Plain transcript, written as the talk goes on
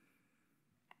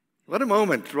What a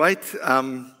moment, right?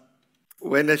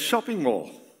 When a shopping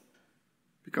mall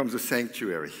becomes a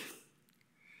sanctuary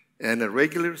and a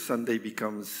regular Sunday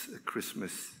becomes a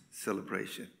Christmas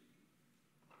celebration.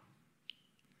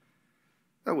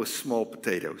 That was small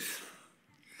potatoes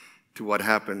to what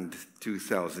happened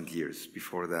 2,000 years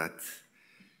before that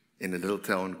in a little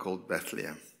town called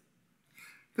Bethlehem.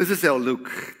 This is how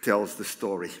Luke tells the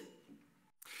story.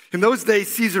 In those days,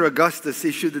 Caesar Augustus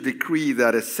issued a decree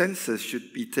that a census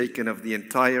should be taken of the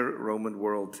entire Roman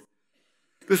world.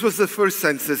 This was the first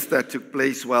census that took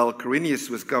place while Quirinius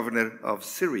was governor of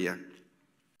Syria.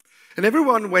 And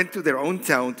everyone went to their own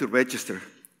town to register.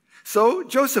 So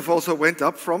Joseph also went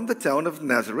up from the town of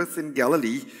Nazareth in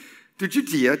Galilee to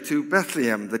Judea to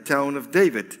Bethlehem, the town of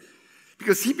David,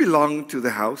 because he belonged to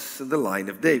the house and the line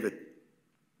of David.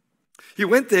 He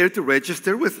went there to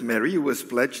register with Mary, who was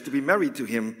pledged to be married to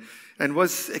him and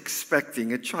was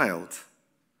expecting a child.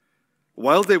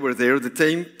 While they were there, the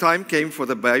time came for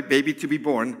the baby to be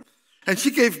born, and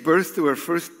she gave birth to her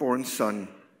firstborn son.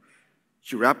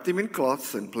 She wrapped him in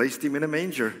cloths and placed him in a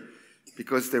manger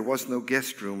because there was no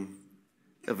guest room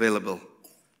available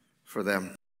for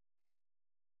them.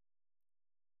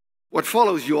 What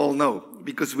follows you all know,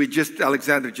 because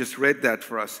Alexander just read that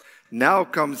for us. Now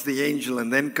comes the angel,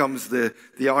 and then comes the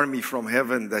army from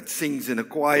heaven that sings in a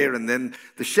choir, and then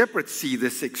the shepherds see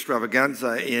this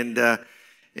extravaganza,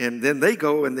 and then they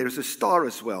go, and there's a star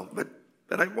as well. But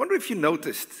I wonder if you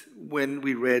noticed when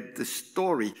we read the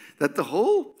story that the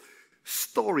whole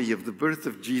story of the birth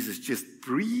of Jesus just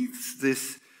breathes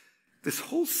this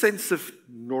whole sense of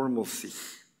normalcy.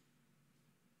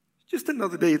 Just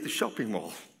another day at the shopping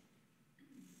mall.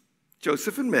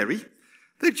 Joseph and Mary,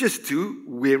 they're just two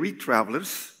weary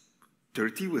travelers,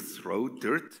 dirty with road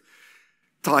dirt,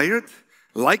 tired,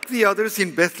 like the others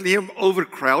in Bethlehem,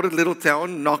 overcrowded little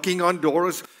town, knocking on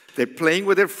doors. They're playing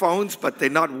with their phones, but they're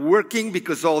not working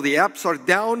because all the apps are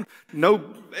down. No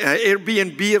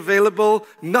Airbnb available,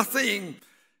 nothing.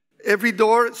 Every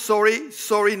door, sorry,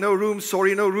 no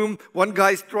room. One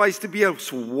guy tries to be a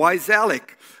wise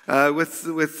Alec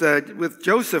with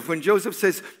Joseph when Joseph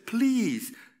says,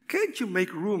 please, can't you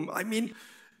make room? I mean,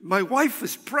 my wife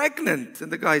is pregnant.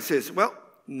 And the guy says, well,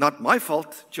 not my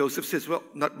fault. Joseph says, well,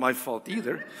 not my fault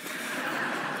either.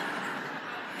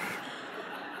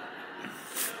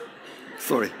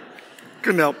 Sorry,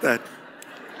 couldn't help that.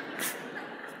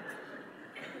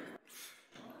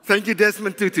 Thank you,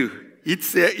 Desmond Tutu. He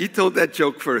told that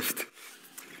joke first.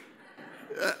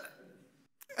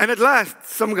 And at last,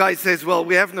 some guy says, well,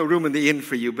 we have no room in the inn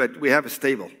for you, but we have a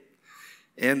stable.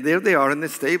 And there they are in the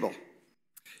stable.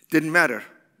 Didn't matter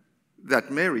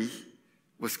that Mary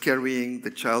was carrying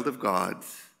the child of God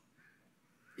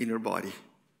in her body.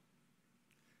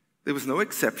 There was no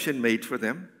exception made for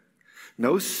them.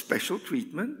 No special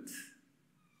treatment.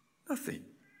 Nothing.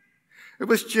 It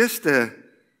was just a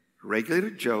regular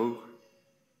Joe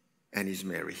and his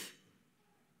Mary.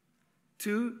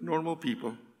 Two normal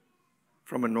people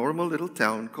from a normal little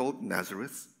town called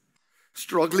Nazareth,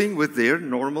 struggling with their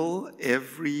normal,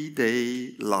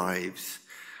 everyday lives.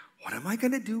 What am I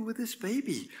going to do with this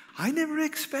baby? I never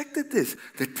expected this.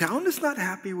 The town is not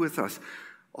happy with us.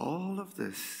 All of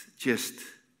this, just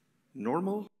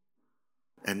normal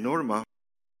and Norma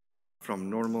from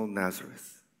normal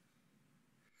Nazareth.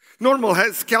 Normal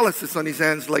has calluses on his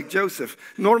hands like Joseph.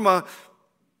 Norma,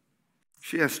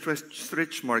 she has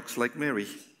stretch marks like Mary.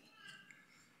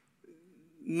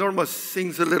 Norma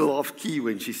sings a little off-key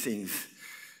when she sings.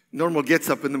 Norma gets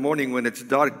up in the morning when it's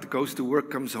dark, goes to work,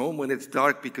 comes home when it's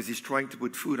dark because he's trying to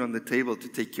put food on the table to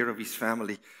take care of his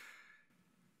family.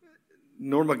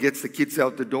 Norma gets the kids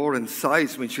out the door and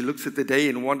sighs when she looks at the day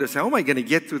and wonders, how am I going to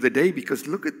get through the day? Because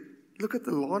look at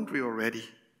the laundry already.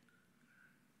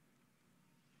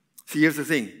 See, here's the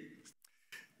thing.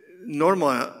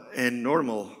 Norma and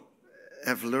Normal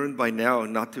have learned by now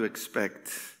not to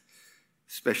expect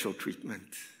special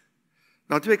treatment.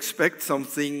 Not to expect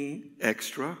something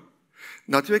extra.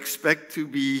 Not to expect to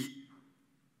be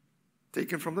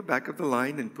taken from the back of the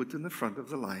line and put in the front of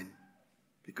the line.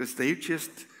 Because they're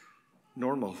just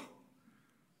normal.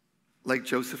 Like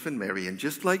Joseph and Mary. And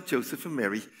just like Joseph and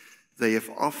Mary, they have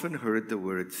often heard the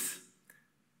words,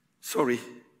 sorry,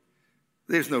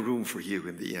 there's no room for you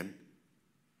in the inn.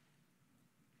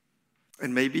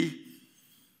 And maybe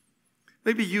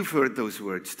you've heard those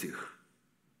words too.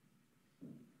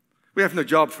 We have no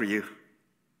job for you.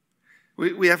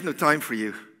 We have no time for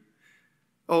you.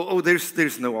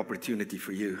 There's no opportunity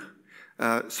for you.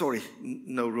 Sorry,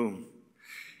 no room.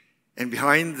 And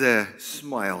behind the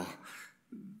smile,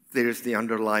 there's the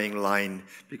underlying line,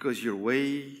 because you're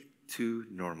way too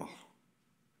normal.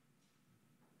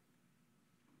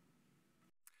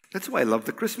 That's why I love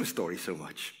the Christmas story so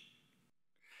much.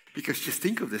 Because just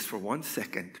think of this for 1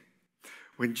 second.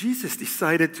 When Jesus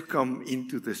decided to come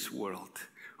into this world,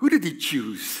 who did he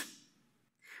choose?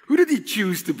 Who did he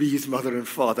choose to be his mother and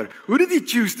father? Who did he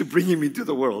choose to bring him into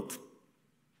the world?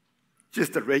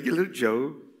 Just a regular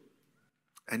Joe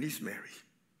and his Mary.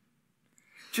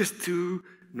 Just two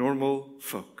normal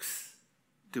folks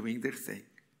doing their thing.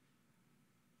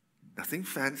 Nothing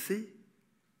fancy,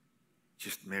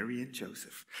 just Mary and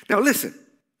Joseph. Now listen,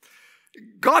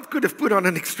 God could have put on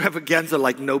an extravaganza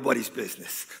like nobody's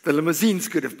business. The limousines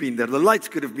could have been there, the lights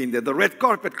could have been there, the red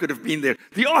carpet could have been there,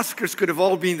 the Oscars could have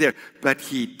all been there, but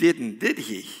he didn't, did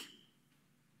he?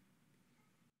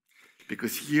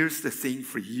 Because here's the thing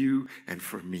for you and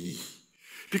for me.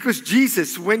 Because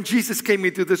Jesus, when Jesus came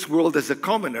into this world as a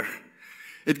commoner,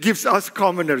 it gives us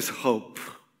commoners hope.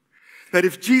 That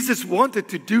if Jesus wanted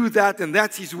to do that, and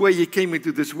that's his way he came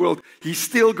into this world, he's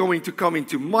still going to come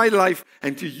into my life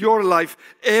and to your life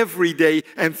every day.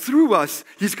 And through us,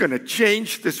 he's going to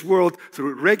change this world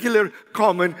through regular,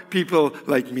 common people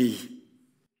like me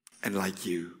and like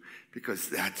you. Because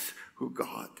that's who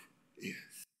God is.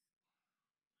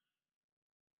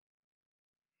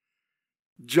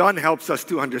 John helps us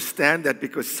to understand that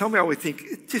because somehow we think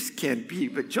it just can't be.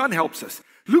 But John helps us.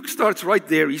 Luke starts right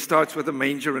there. He starts with a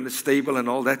manger and a stable and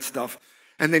all that stuff.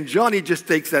 And then John, he just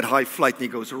takes that high flight and he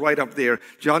goes right up there.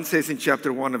 John says in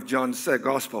chapter 1 of John's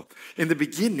gospel, in the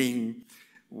beginning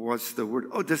was the word.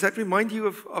 Oh, does that remind you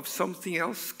of something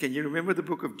else? Can you remember the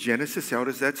book of Genesis? How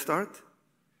does that start?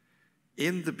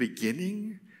 In the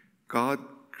beginning, God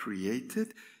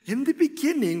created. In the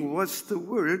beginning was the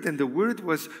Word, and the Word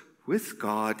was with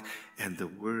God, and the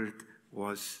Word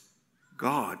was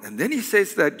God. And then he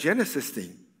says that Genesis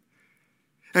thing.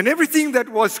 And everything that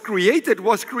was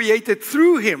created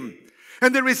through him.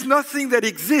 And there is nothing that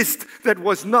exists that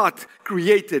was not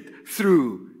created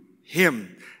through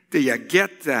him. Do you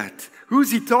get that?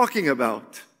 Who's he talking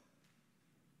about?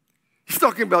 He's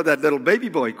talking about that little baby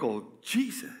boy called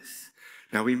Jesus.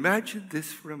 Now imagine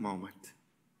this for a moment.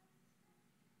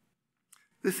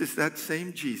 This is that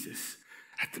same Jesus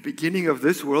at the beginning of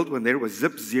this world when there was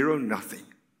zip, zero, nothing.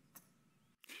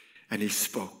 And he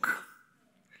spoke.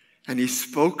 And he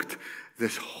spoke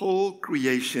this whole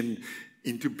creation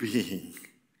into being.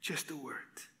 Just a word.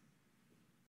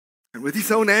 And with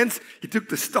his own hands, he took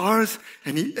the stars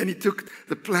and he took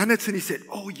the planets and he said,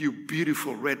 oh, you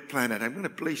beautiful red planet, I'm going to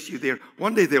place you there.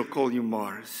 One day they'll call you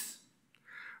Mars.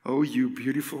 Oh, you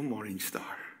beautiful morning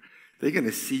star. They're going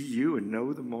to see you and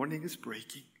know the morning is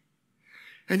breaking.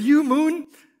 And you, moon,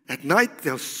 at night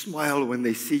they'll smile when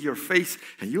they see your face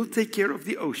and you'll take care of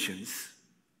the oceans.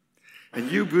 And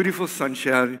you, beautiful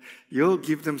sunshine, you'll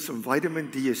give them some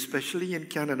vitamin D, especially in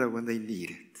Canada when they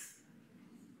need it.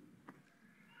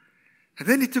 And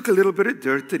then he took a little bit of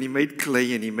dirt and he made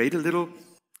clay and he made a little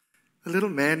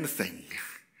man thing.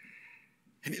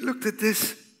 And he looked at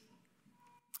this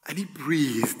and he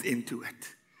breathed into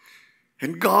it.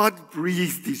 And God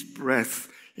breathed his breath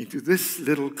into this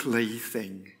little clay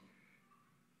thing.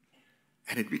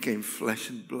 And it became flesh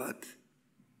and blood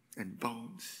and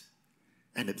bones.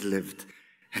 And it lived.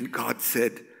 And God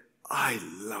said, I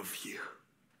love you.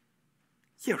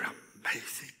 You're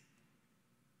amazing.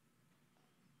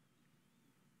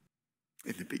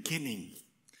 In the beginning,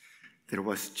 there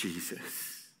was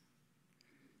Jesus.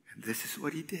 And this is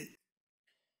what he did.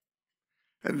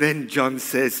 And then John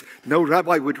says, no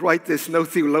rabbi would write this, no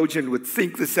theologian would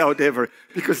think this out ever,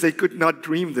 because they could not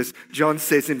dream this. John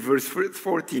says in verse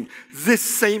 14, this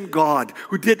same God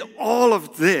who did all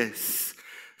of this,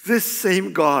 this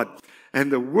same God,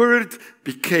 and the Word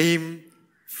became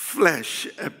flesh,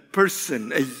 a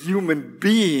person, a human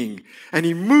being, and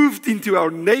he moved into our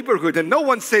neighborhood, and no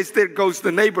one says, there goes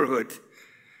the neighborhood.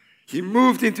 He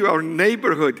moved into our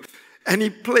neighborhood. And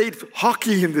he played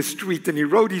hockey in the street, and he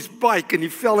rode his bike, and he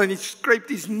fell, and he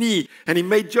scraped his knee, and he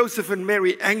made Joseph and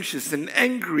Mary anxious and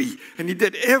angry, and he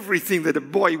did everything that a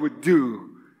boy would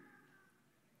do.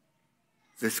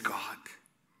 This God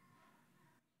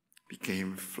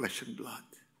became flesh and blood.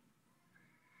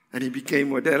 And he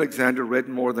became what Alexander read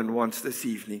more than once this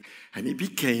evening, and he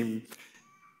became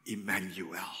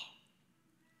Emmanuel,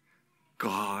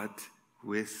 God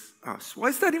with us. Why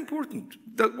is that important?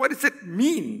 What does it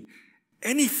mean?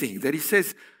 Anything that he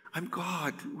says, I'm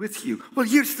God with you. Well,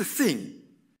 here's the thing.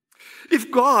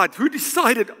 If God, who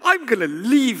decided, I'm going to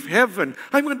leave heaven,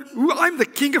 I'm the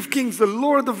King of Kings, the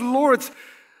Lord of Lords,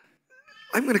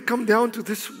 I'm going to come down to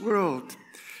this world.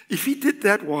 If he did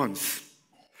that once,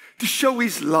 to show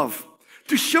his love,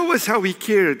 to show us how he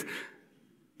cared,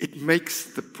 it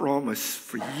makes the promise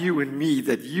for you and me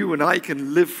that you and I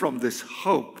can live from this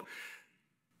hope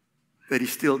that he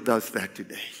still does that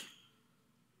today.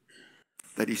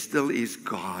 That he still is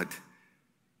God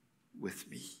with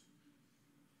me.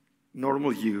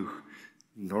 Normal you,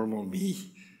 normal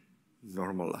me,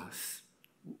 normal us.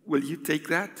 Will you take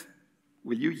that?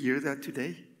 Will you hear that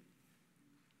today?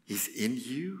 He's in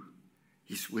you.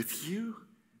 He's with you.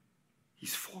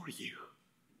 He's for you.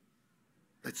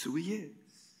 That's who he is.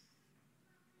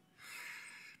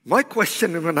 My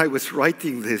question when I was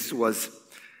writing this was,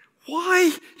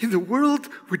 why in the world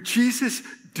would Jesus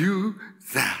do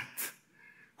that?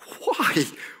 Why?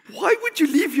 Why would you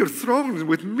leave your throne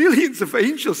with millions of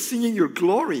angels singing your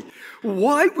glory?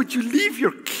 Why would you leave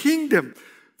your kingdom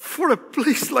for a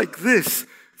place like this,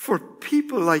 for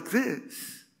people like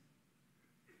this?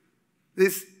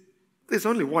 There's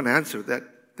only one answer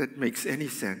that makes any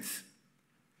sense.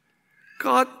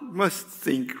 God must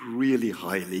think really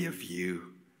highly of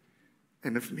you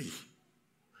and of me.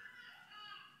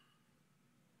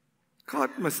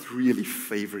 God must really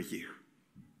favor you.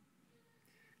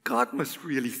 God must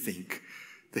really think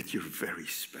that you're very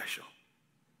special.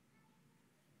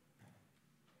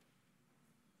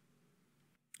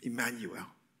 Emmanuel,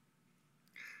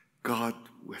 God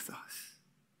with us.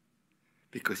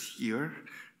 Because you're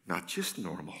not just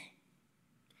normal,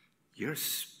 you're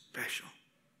special.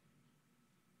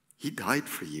 He died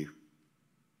for you.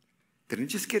 Didn't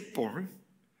just get born.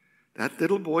 That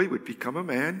little boy would become a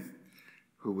man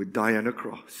who would die on a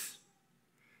cross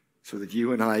so that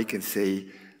you and I can say,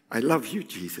 I love you,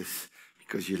 Jesus,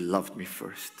 because you loved me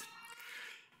first.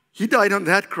 He died on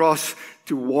that cross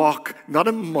to walk not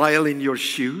a mile in your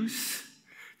shoes,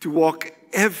 to walk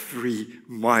every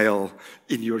mile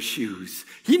in your shoes.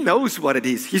 He knows what it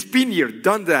is. He's been here,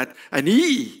 done that, and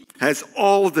he has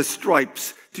all the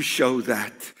stripes to show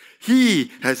that.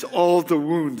 He has all the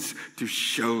wounds to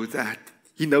show that.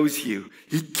 He knows you.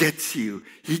 He gets you.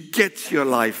 He gets your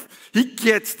life. He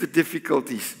gets the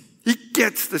difficulties. He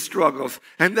gets the struggles.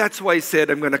 And that's why he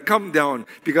said, I'm going to come down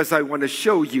because I want to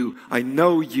show you. I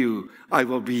know you. I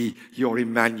will be your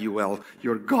Emmanuel,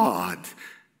 your God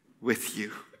with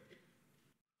you.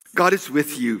 God is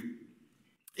with you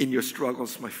in your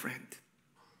struggles, my friend.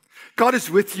 God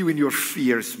is with you in your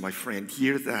fears, my friend.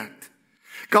 Hear that.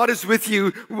 God is with you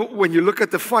when you look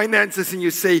at the finances and you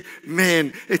say,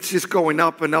 man, it's just going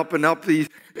up and up and up.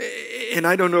 And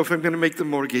I don't know if I'm going to make the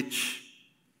mortgage.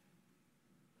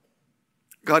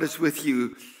 God is with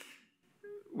you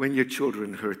when your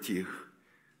children hurt you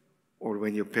or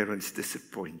when your parents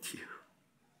disappoint you.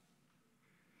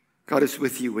 God is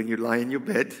with you when you lie in your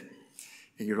bed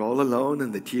and you're all alone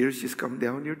and the tears just come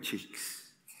down your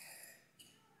cheeks.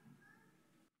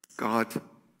 God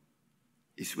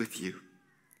is with you.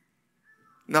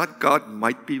 Not God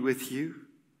might be with you.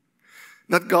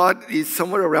 Not God is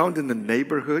somewhere around in the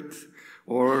neighborhood,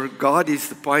 or God is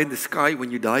the pie in the sky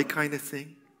when you die kind of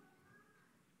thing.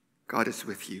 God is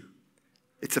with you.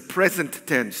 It's a present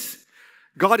tense.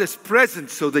 God is present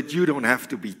so that you don't have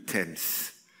to be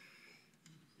tense.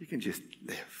 You can just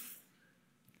live.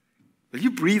 Will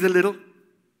you breathe a little?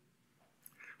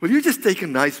 Will you just take a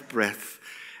nice breath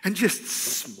and just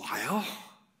smile?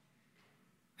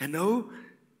 And know,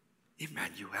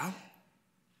 Emmanuel,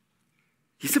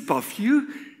 He's above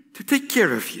you to take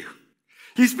care of you.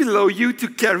 He's below you to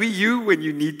carry you when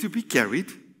you need to be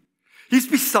carried. He's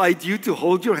beside you to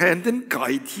hold your hand and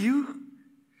guide you.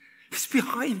 He's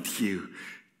behind you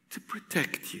to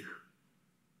protect you.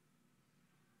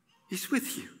 He's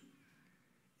with you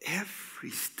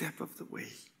every step of the way.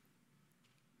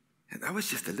 And I was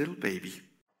just a little baby.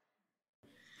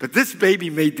 But this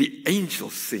baby made the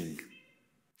angels sing.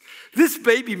 This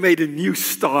baby made a new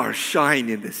star shine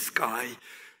in the sky.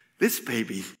 This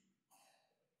baby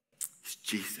is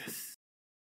Jesus.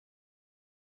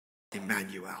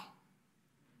 Emmanuel.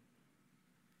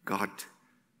 God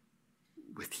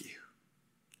with you.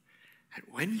 And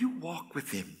when you walk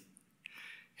with Him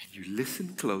and you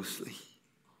listen closely,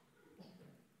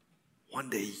 one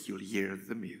day you'll hear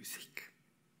the music.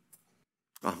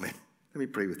 Amen. Let me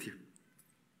pray with you.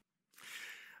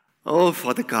 Oh,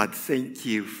 Father God, thank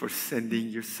you for sending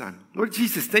your Son. Lord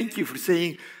Jesus, thank you for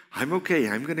saying, I'm okay,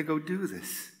 I'm going to go do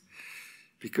this.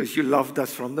 Because you loved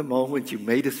us from the moment you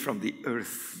made us from the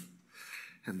earth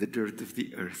and the dirt of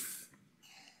the earth.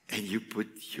 And you put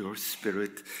your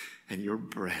spirit and your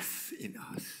breath in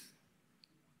us.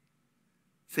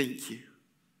 Thank you.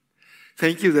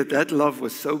 Thank you that that love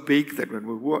was so big that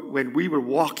when we were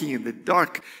walking in the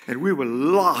dark and we were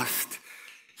lost,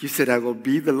 you said, I will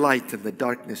be the light and the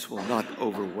darkness will not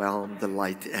overwhelm the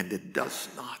light, and it does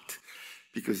not.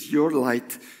 Because your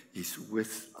light is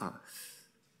with us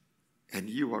and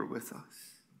you are with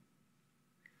us.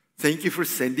 Thank you for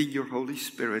sending your Holy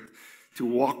Spirit to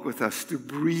walk with us, to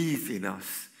breathe in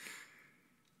us,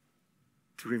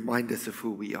 to remind us of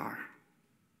who we are.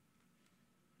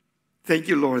 Thank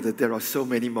you, Lord, that there are so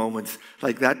many moments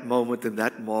like that moment in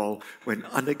that mall when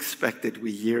unexpected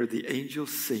we hear the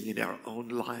angels sing in our own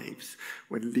lives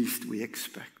when least we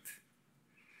expect.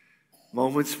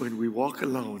 Moments when we walk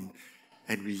alone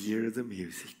and we hear the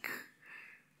music.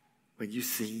 When you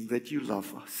sing that you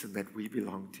love us and that we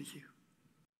belong to you.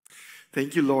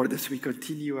 Thank you, Lord, as we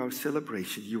continue our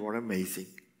celebration. You are amazing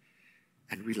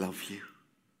and we love you.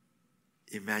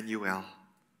 Emmanuel,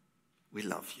 we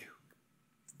love you.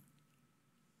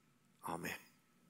 Amen.